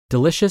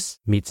Delicious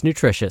meets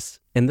nutritious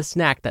in the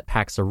snack that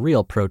packs a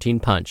real protein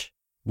punch.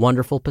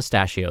 Wonderful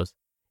Pistachios.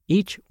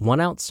 Each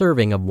 1-ounce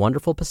serving of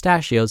Wonderful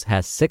Pistachios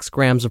has 6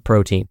 grams of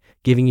protein,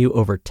 giving you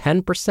over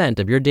 10%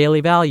 of your daily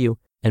value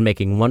and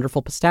making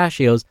Wonderful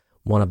Pistachios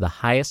one of the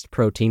highest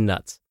protein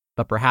nuts.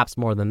 But perhaps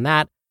more than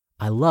that,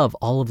 I love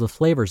all of the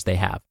flavors they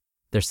have.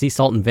 Their sea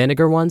salt and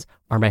vinegar ones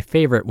are my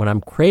favorite when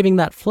I'm craving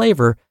that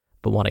flavor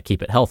but want to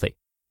keep it healthy.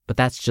 But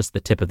that's just the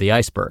tip of the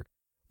iceberg.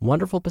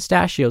 Wonderful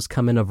Pistachios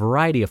come in a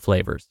variety of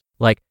flavors,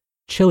 like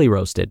chili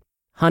roasted,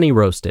 honey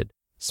roasted,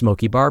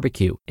 smoky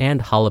barbecue,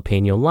 and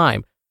jalapeno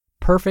lime,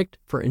 perfect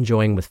for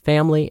enjoying with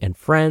family and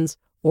friends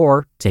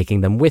or taking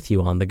them with you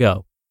on the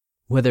go.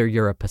 Whether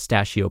you're a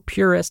pistachio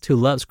purist who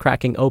loves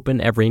cracking open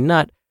every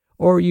nut,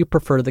 or you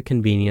prefer the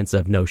convenience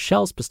of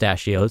no-shells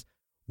pistachios,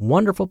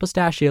 Wonderful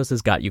Pistachios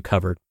has got you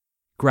covered.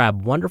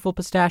 Grab Wonderful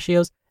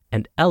Pistachios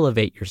and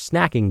elevate your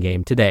snacking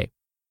game today.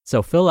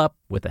 So fill up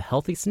with a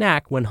healthy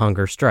snack when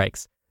hunger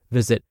strikes.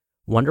 Visit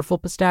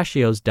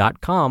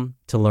wonderfulpistachios.com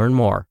to learn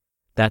more.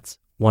 That's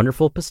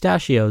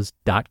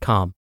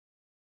wonderfulpistachios.com.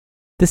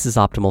 This is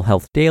Optimal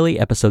Health Daily,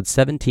 episode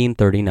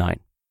 1739.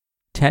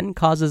 10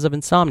 Causes of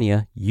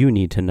Insomnia You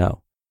Need to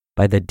Know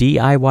by the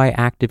DIY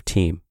Active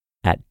team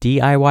at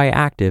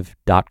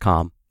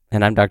DIYactive.com.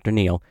 And I'm Dr.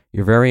 Neil,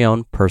 your very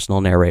own personal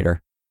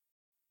narrator.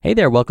 Hey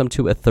there, welcome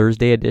to a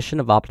Thursday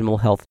edition of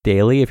Optimal Health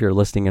Daily if you're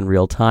listening in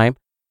real time.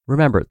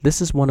 Remember, this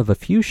is one of a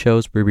few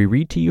shows where we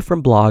read to you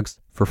from blogs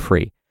for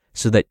free,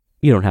 so that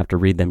you don't have to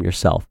read them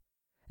yourself.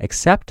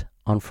 Except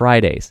on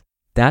Fridays.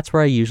 That's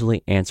where I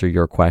usually answer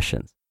your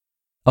questions.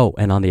 Oh,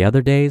 and on the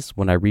other days,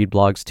 when I read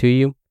blogs to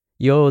you,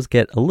 you always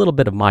get a little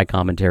bit of my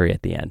commentary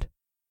at the end.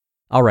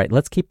 All right,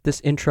 let's keep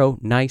this intro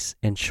nice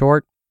and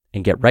short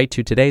and get right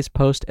to today's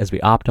post as we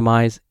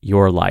optimize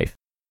your life.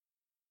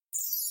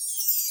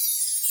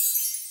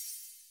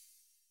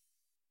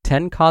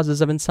 10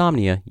 Causes of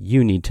Insomnia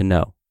You Need to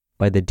Know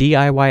by the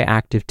DIY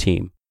Active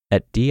team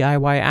at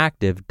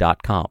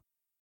DIYactive.com.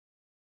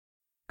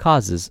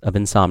 Causes of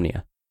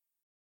insomnia.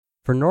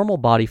 For normal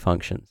body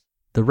functions,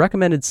 the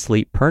recommended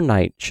sleep per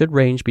night should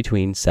range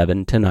between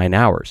 7 to 9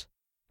 hours.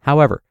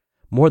 However,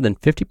 more than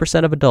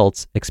 50% of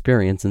adults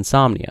experience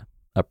insomnia,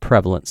 a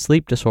prevalent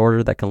sleep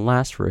disorder that can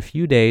last for a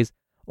few days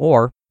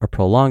or a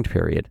prolonged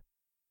period.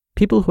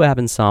 People who have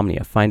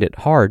insomnia find it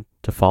hard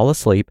to fall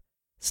asleep,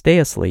 stay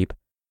asleep,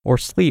 or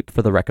sleep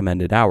for the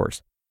recommended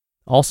hours.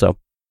 Also,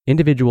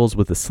 individuals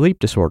with a sleep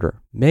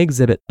disorder may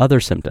exhibit other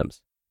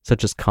symptoms,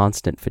 such as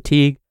constant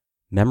fatigue,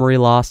 memory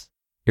loss,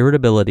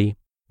 irritability,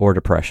 or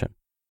depression.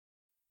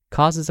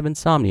 Causes of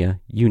insomnia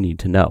you need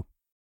to know.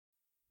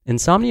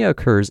 Insomnia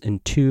occurs in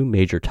 2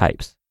 major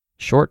types: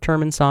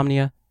 short-term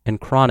insomnia and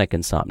chronic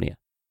insomnia.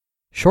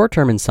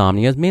 Short-term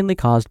insomnia is mainly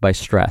caused by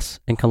stress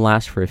and can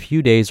last for a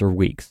few days or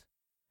weeks.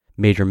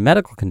 Major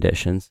medical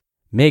conditions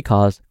may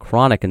cause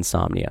chronic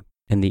insomnia,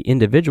 and the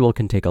individual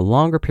can take a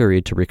longer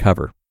period to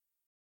recover.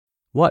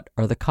 What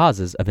are the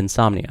causes of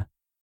insomnia?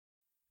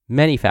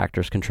 Many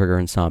factors can trigger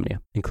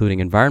insomnia, including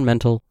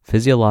environmental,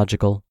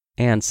 physiological,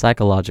 and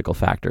psychological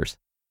factors.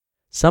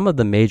 Some of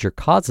the major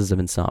causes of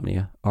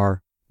insomnia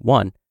are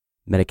 1.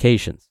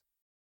 Medications.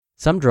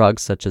 Some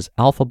drugs, such as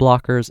alpha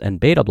blockers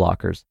and beta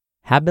blockers,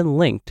 have been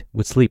linked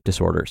with sleep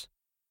disorders.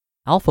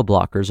 Alpha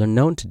blockers are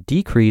known to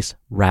decrease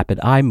rapid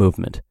eye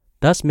movement,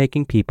 thus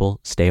making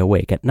people stay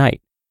awake at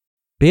night.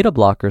 Beta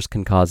blockers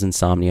can cause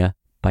insomnia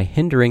by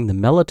hindering the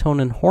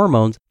melatonin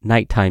hormone's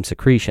nighttime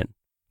secretion,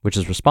 which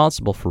is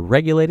responsible for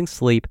regulating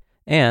sleep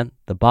and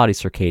the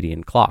body's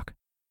circadian clock.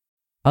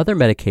 Other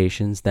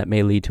medications that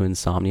may lead to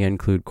insomnia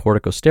include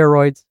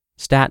corticosteroids,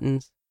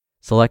 statins,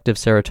 selective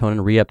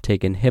serotonin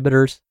reuptake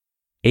inhibitors,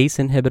 ACE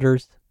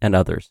inhibitors, and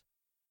others.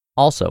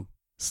 Also,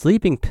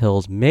 sleeping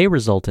pills may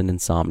result in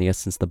insomnia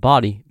since the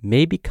body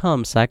may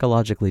become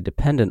psychologically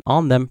dependent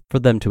on them for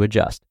them to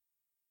adjust.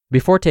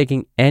 Before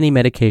taking any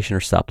medication or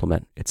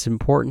supplement, it's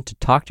important to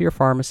talk to your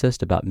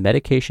pharmacist about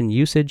medication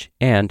usage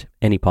and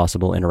any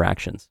possible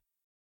interactions.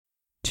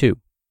 2.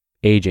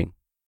 Aging.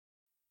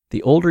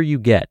 The older you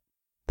get,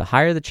 the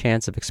higher the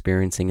chance of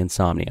experiencing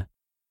insomnia.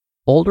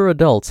 Older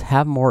adults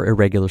have more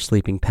irregular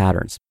sleeping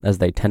patterns, as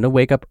they tend to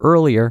wake up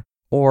earlier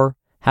or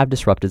have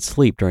disrupted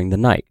sleep during the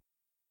night.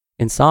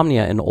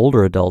 Insomnia in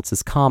older adults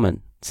is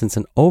common, since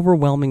an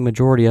overwhelming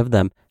majority of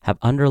them have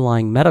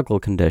underlying medical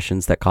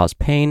conditions that cause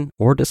pain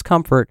or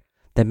discomfort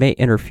that may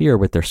interfere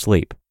with their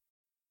sleep.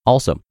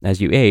 Also,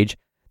 as you age,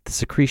 the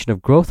secretion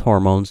of growth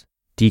hormones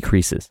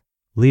decreases,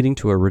 leading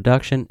to a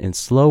reduction in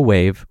slow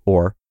wave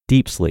or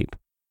deep sleep.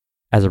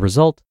 As a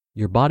result,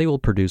 your body will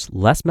produce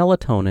less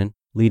melatonin,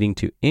 leading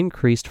to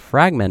increased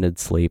fragmented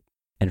sleep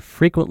and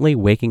frequently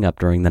waking up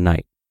during the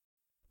night.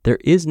 There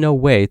is no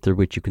way through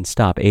which you can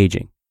stop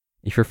aging.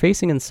 If you're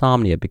facing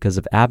insomnia because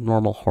of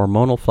abnormal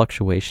hormonal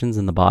fluctuations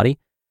in the body,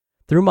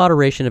 through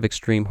moderation of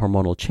extreme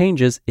hormonal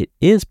changes, it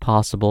is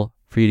possible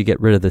for you to get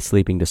rid of the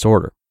sleeping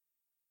disorder.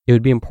 It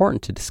would be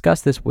important to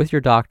discuss this with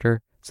your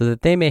doctor so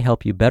that they may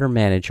help you better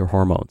manage your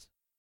hormones.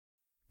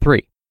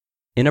 3.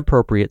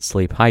 Inappropriate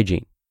sleep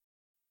hygiene.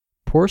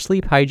 Poor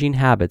sleep hygiene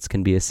habits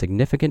can be a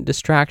significant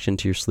distraction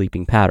to your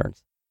sleeping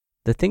patterns.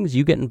 The things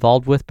you get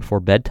involved with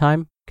before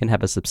bedtime can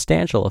have a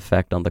substantial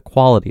effect on the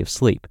quality of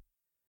sleep.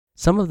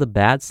 Some of the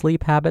bad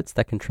sleep habits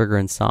that can trigger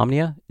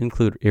insomnia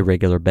include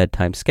irregular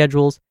bedtime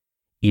schedules,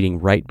 eating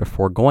right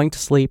before going to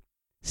sleep,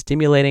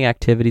 stimulating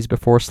activities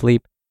before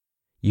sleep,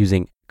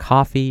 using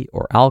coffee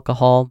or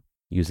alcohol,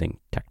 using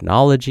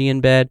technology in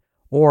bed,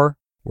 or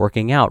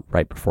working out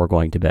right before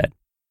going to bed.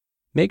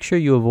 Make sure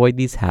you avoid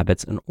these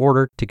habits in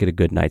order to get a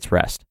good night's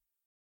rest.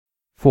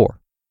 4.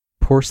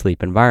 Poor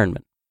sleep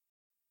environment.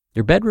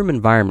 Your bedroom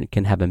environment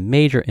can have a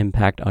major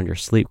impact on your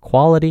sleep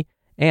quality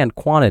and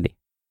quantity.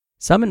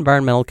 Some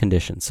environmental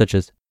conditions, such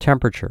as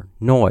temperature,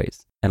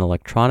 noise, and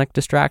electronic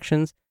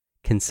distractions,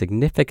 can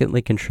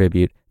significantly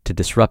contribute to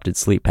disrupted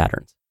sleep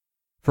patterns.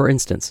 For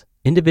instance,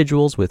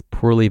 individuals with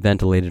poorly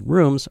ventilated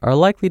rooms are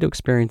likely to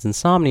experience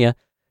insomnia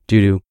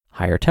due to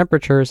higher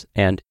temperatures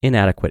and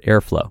inadequate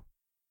airflow.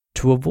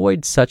 To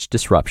avoid such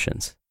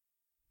disruptions,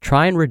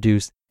 try and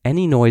reduce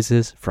any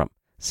noises from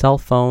cell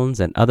phones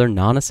and other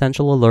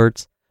non-essential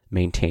alerts,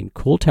 maintain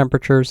cool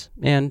temperatures,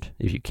 and,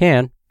 if you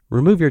can,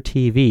 remove your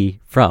TV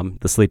from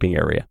the sleeping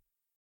area.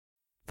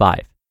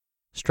 5.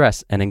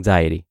 Stress and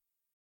anxiety.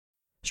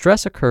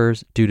 Stress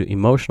occurs due to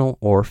emotional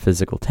or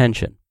physical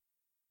tension.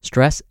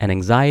 Stress and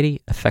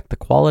anxiety affect the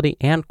quality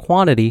and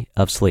quantity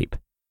of sleep.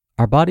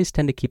 Our bodies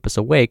tend to keep us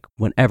awake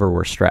whenever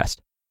we're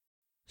stressed.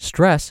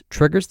 Stress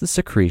triggers the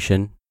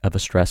secretion of a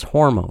stress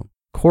hormone,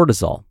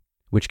 cortisol,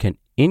 which can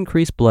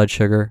increase blood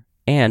sugar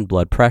and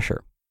blood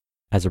pressure.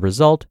 As a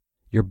result,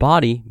 your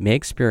body may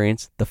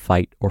experience the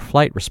fight or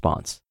flight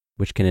response,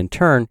 which can in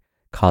turn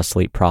cause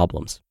sleep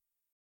problems.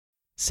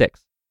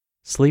 6.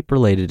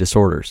 Sleep-related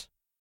disorders.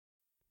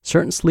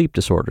 Certain sleep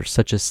disorders,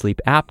 such as sleep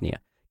apnea,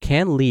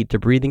 can lead to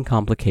breathing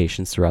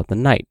complications throughout the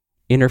night,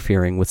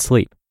 interfering with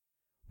sleep.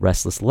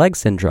 Restless leg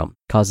syndrome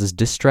causes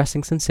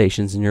distressing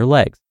sensations in your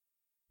legs.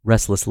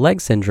 Restless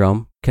leg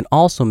syndrome can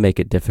also make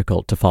it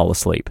difficult to fall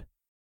asleep.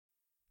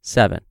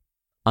 7.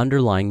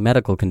 Underlying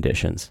medical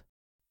conditions.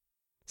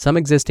 Some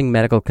existing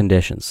medical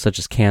conditions, such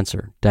as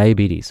cancer,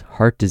 diabetes,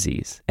 heart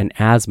disease, and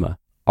asthma,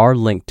 are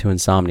linked to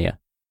insomnia.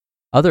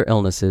 Other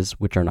illnesses,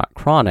 which are not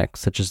chronic,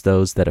 such as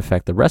those that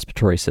affect the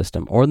respiratory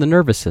system or the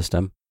nervous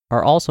system,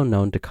 are also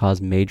known to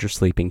cause major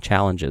sleeping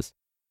challenges.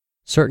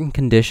 Certain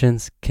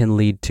conditions can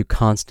lead to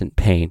constant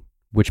pain,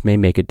 which may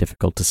make it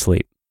difficult to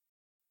sleep.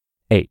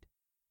 8.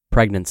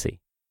 Pregnancy.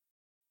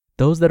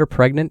 Those that are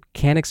pregnant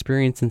can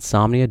experience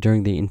insomnia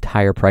during the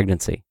entire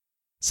pregnancy.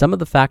 Some of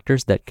the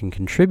factors that can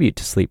contribute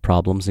to sleep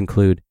problems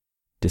include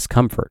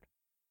discomfort.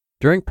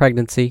 During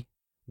pregnancy,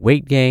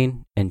 weight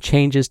gain and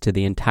changes to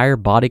the entire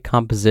body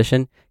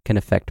composition can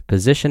affect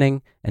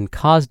positioning and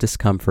cause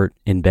discomfort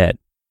in bed.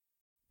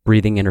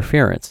 Breathing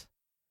interference.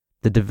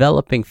 The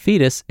developing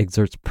fetus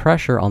exerts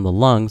pressure on the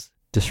lungs,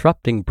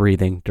 disrupting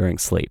breathing during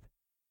sleep.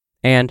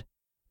 And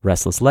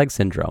restless leg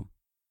syndrome.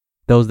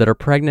 Those that are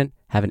pregnant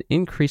have an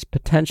increased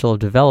potential of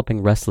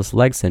developing restless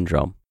leg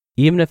syndrome,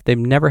 even if they've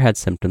never had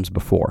symptoms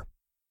before.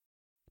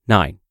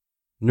 9.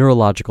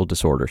 Neurological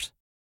disorders.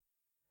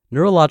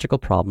 Neurological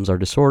problems are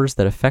disorders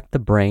that affect the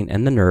brain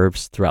and the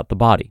nerves throughout the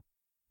body.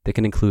 They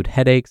can include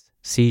headaches,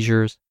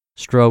 seizures,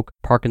 stroke,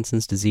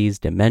 Parkinson's disease,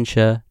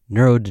 dementia,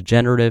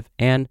 neurodegenerative,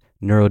 and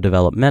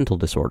neurodevelopmental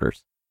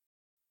disorders.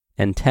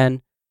 And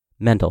 10.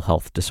 Mental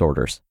health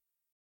disorders.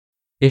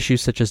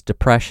 Issues such as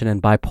depression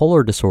and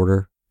bipolar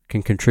disorder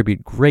can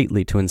contribute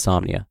greatly to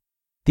insomnia.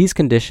 These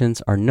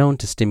conditions are known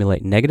to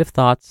stimulate negative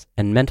thoughts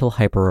and mental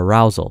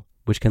hyperarousal,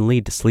 which can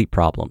lead to sleep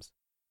problems.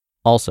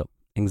 Also,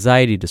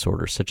 anxiety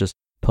disorders such as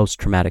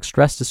post-traumatic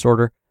stress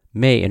disorder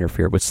may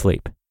interfere with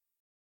sleep.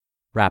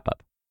 Wrap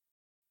up.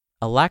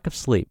 A lack of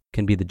sleep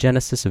can be the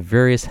genesis of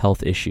various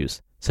health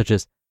issues, such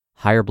as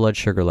higher blood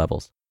sugar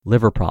levels,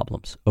 liver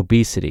problems,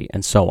 obesity,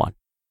 and so on.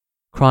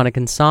 Chronic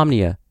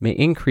insomnia may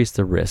increase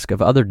the risk of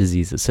other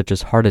diseases such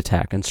as heart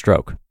attack and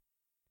stroke.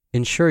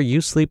 Ensure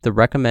you sleep the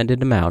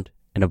recommended amount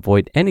and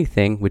avoid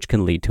anything which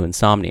can lead to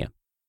insomnia.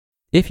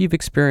 If you've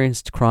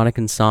experienced chronic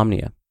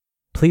insomnia,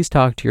 please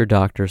talk to your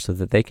doctor so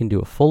that they can do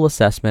a full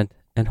assessment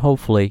and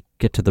hopefully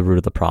get to the root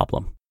of the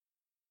problem.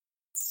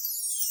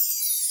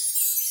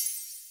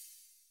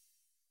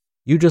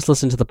 You just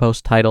listened to the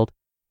post titled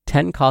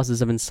 10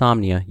 Causes of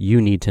Insomnia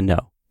You Need to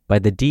Know by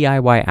the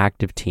DIY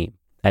Active team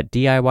at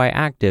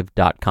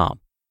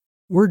DIYactive.com.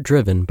 We're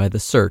driven by the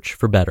search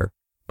for better,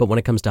 but when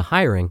it comes to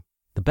hiring,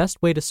 the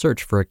best way to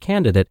search for a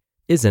candidate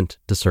isn't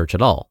to search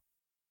at all.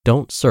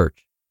 Don't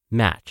search,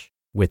 match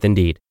with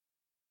Indeed.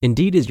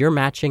 Indeed is your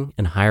matching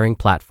and hiring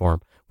platform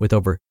with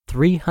over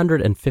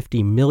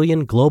 350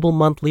 million global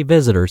monthly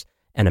visitors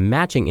and a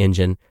matching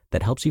engine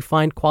that helps you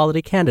find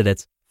quality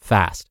candidates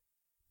fast.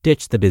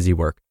 Ditch the busy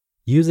work.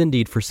 Use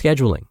Indeed for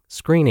scheduling,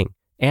 screening,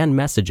 and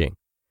messaging.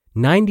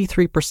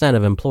 93%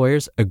 of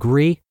employers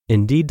agree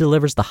Indeed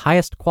delivers the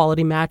highest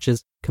quality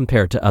matches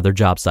compared to other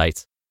job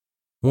sites.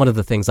 One of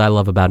the things I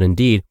love about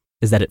Indeed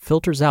is that it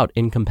filters out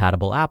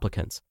incompatible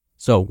applicants.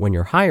 So when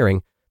you're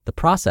hiring, the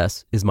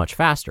process is much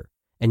faster,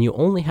 and you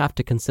only have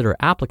to consider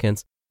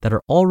applicants that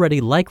are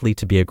already likely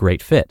to be a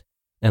great fit,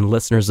 and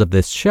listeners of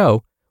this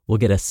show will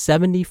get a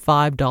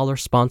 $75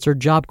 sponsored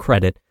job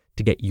credit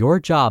to get your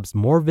jobs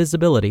more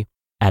visibility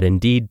at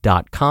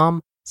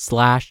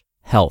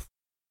Indeed.com/health.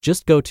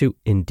 Just go to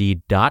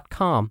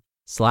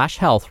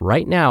Indeed.com/health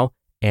right now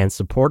and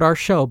support our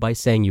show by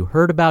saying you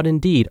heard about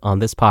Indeed on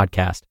this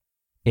podcast.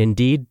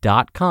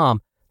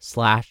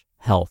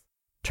 Indeed.com/health.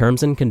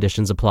 Terms and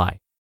conditions apply.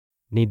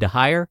 Need to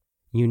hire?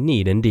 You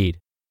need Indeed.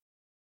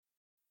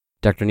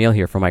 Dr. Neal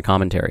here for my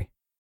commentary.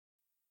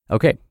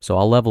 Okay, so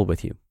I'll level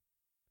with you.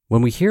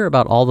 When we hear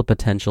about all the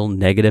potential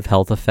negative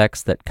health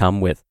effects that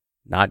come with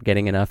not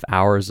getting enough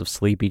hours of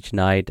sleep each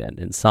night and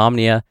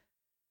insomnia,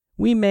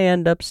 we may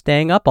end up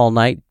staying up all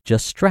night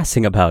just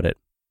stressing about it.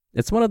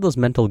 It's one of those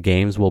mental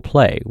games we'll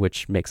play,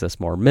 which makes us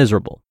more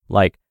miserable.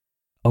 Like,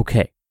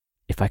 okay,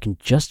 if I can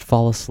just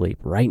fall asleep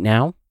right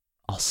now,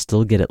 I'll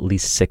still get at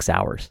least 6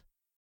 hours.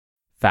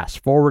 Fast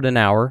forward an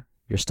hour,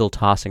 you're still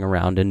tossing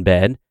around in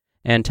bed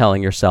and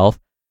telling yourself,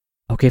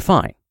 okay,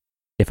 fine.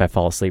 If I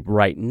fall asleep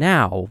right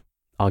now,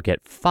 I'll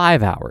get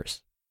 5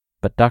 hours.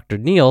 But Dr.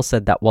 Neal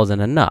said that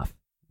wasn't enough.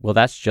 Well,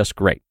 that's just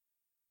great.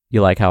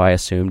 You like how I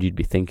assumed you'd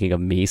be thinking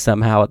of me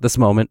somehow at this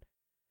moment?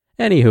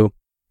 Anywho,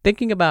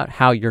 thinking about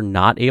how you're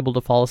not able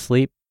to fall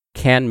asleep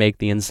can make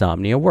the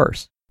insomnia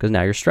worse, because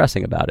now you're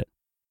stressing about it.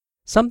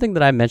 Something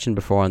that I mentioned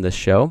before on this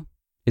show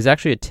is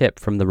actually a tip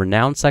from the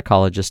renowned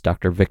psychologist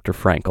Dr. Viktor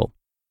Frankl.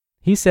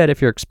 He said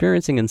if you're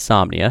experiencing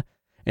insomnia,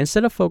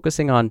 instead of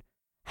focusing on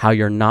how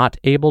you're not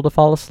able to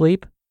fall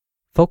asleep,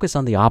 focus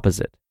on the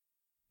opposite.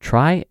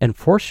 Try and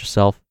force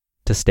yourself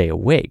to stay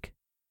awake.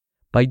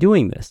 By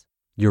doing this,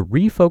 you're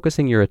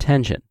refocusing your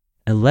attention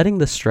and letting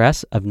the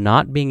stress of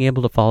not being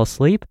able to fall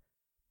asleep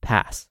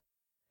pass.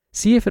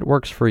 See if it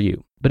works for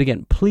you. But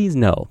again, please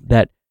know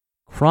that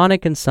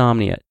chronic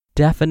insomnia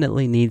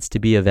definitely needs to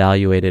be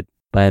evaluated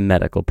by a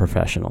medical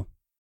professional.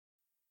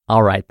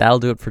 All right, that'll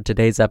do it for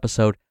today's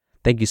episode.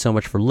 Thank you so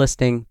much for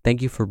listening.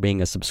 Thank you for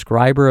being a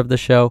subscriber of the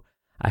show.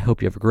 I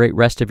hope you have a great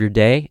rest of your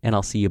day, and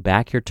I'll see you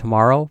back here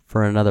tomorrow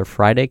for another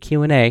Friday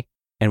Q&A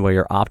and where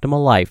your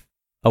optimal life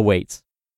awaits.